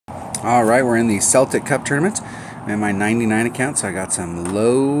Alright, we're in the Celtic Cup tournament. I'm in my 99 account, so I got some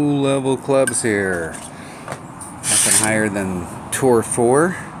low-level clubs here. Nothing higher than Tour 4.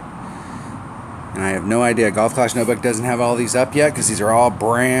 And I have no idea. Golf Clash Notebook doesn't have all these up yet because these are all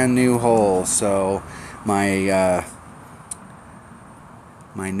brand new holes. So my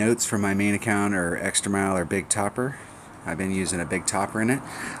notes from my main account are extra mile or big topper. I've been using a big topper in it.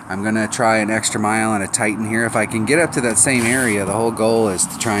 I'm going to try an extra mile and a Titan here. If I can get up to that same area, the whole goal is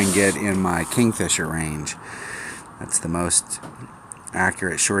to try and get in my Kingfisher range. That's the most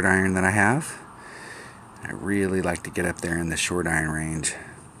accurate short iron that I have. I really like to get up there in the short iron range.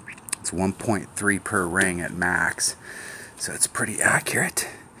 It's 1.3 per ring at max, so it's pretty accurate.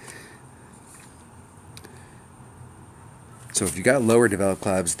 So if you got lower developed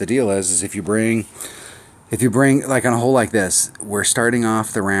clubs, the deal is if you bring like on a hole like this, we're starting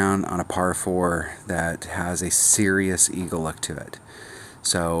off the round on a par 4 that has a serious eagle look to it.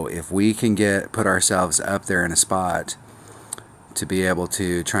 So if we can put ourselves up there in a spot to be able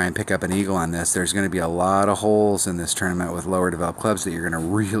to try and pick up an eagle on this, there's going to be a lot of holes in this tournament with lower developed clubs that you're going to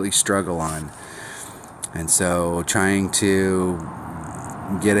really struggle on. And so trying to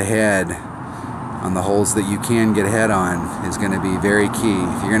get ahead on the holes that you can get ahead on is going to be very key.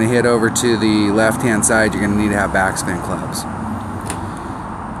 If you're going to hit over to the left-hand side, you're going to need to have backspin clubs.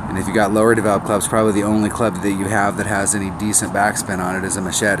 And if you got lower developed clubs, probably the only club that you have that has any decent backspin on it is a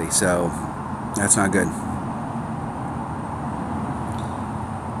machete. So that's not good.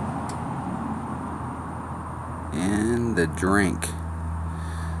 And the drink.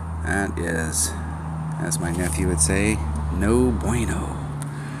 That is, as my nephew would say, no bueno.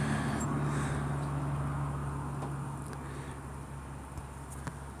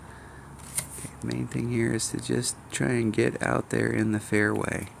 The main thing here is to just try and get out there in the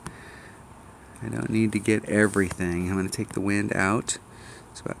fairway. I don't need to get everything. I'm going to take the wind out.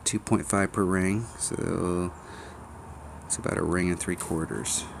 It's about 2.5 per ring, so it's about a ring and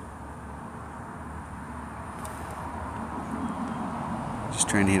 3/4. Just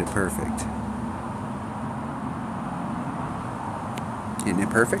trying to hit it perfect. Hitting it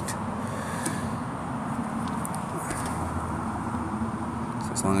perfect.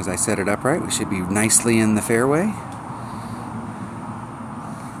 As long as I set it up right, we should be nicely in the fairway.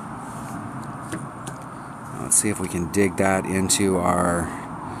 Let's see if we can dig that into our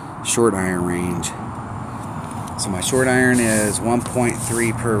short iron range. So my short iron is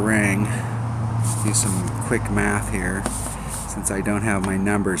 1.3 per ring. Let's do some quick math here, since I don't have my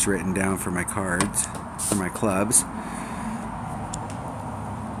numbers written down for my cards, for my clubs.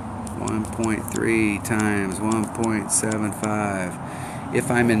 1.3 times 1.75. If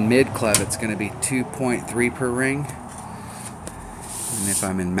I'm in mid club, it's going to be 2.3 per ring. And if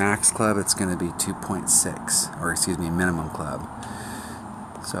I'm in max club, it's going to be 2.6, or excuse me, minimum club.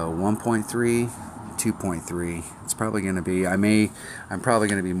 So 1.3, 2.3. It's probably going to be, I'm probably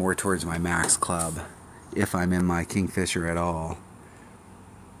going to be more towards my max club if I'm in my Kingfisher at all.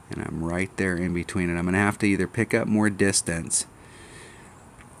 And I'm right there in between it. I'm going to have to either pick up more distance,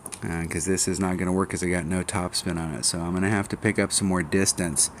 because this is not going to work because I got no topspin on it. So I'm going to have to pick up some more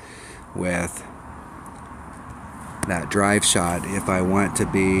distance with that drive shot if I want to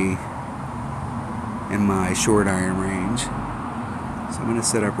be in my short iron range. So I'm going to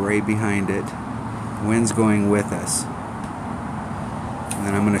set up right behind it. Wind's going with us. And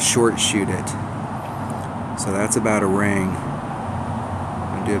then I'm going to short shoot it. So that's about a ring.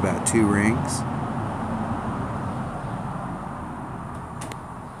 I'm going to do about 2 rings.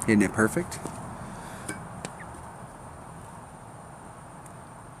 Hitting it perfect.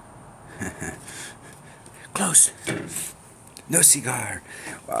 Close. No cigar.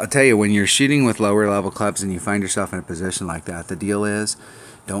 Well, I'll tell you, when you're shooting with lower level clubs and you find yourself in a position like that, the deal is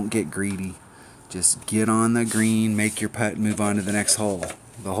don't get greedy. Just get on the green, make your putt, and move on to the next hole.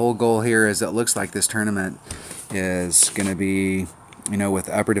 The whole goal here is, it looks like this tournament is going to be, you know, with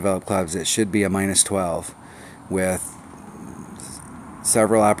upper developed clubs, it should be a -12 with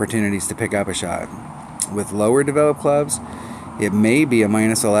several opportunities to pick up a shot. With lower developed clubs, it may be a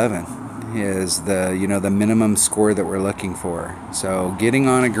 -11 is the, you know, the minimum score that we're looking for. So getting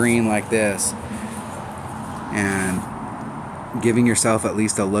on a green like this and giving yourself at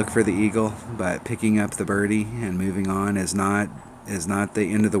least a look for the eagle, but picking up the birdie and moving on is not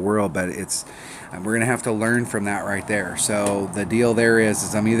the end of the world, but we're gonna have to learn from that right there. So the deal there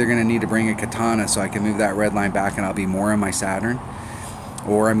is I'm either gonna need to bring a katana so I can move that red line back and I'll be more on my Saturn,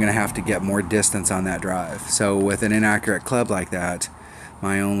 or I'm going to have to get more distance on that drive. So with an inaccurate club like that,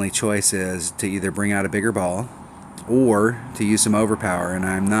 my only choice is to either bring out a bigger ball or to use some overpower, and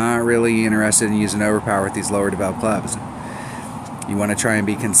I'm not really interested in using overpower with these lower developed clubs. You want to try and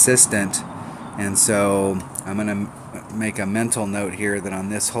be consistent. And so I'm going to make a mental note here that on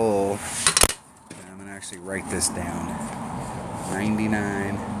this hole, I'm going to actually write this down.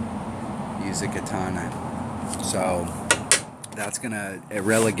 99, use a katana. So that's going to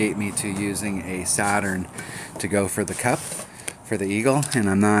relegate me to using a Saturn to go for the cup, for the eagle.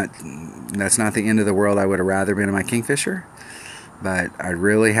 And that's not the end of the world. I would have rather been in my Kingfisher. But I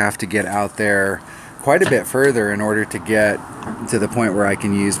really have to get out there quite a bit further in order to get to the point where I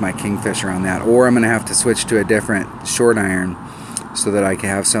can use my Kingfisher on that. Or I'm going to have to switch to a different short iron so that I can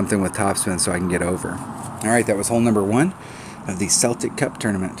have something with topspin so I can get over. All right, that was hole number 1 of the Celtic Cup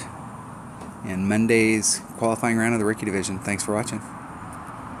tournament and Monday's qualifying round of the rookie division. Thanks for watching.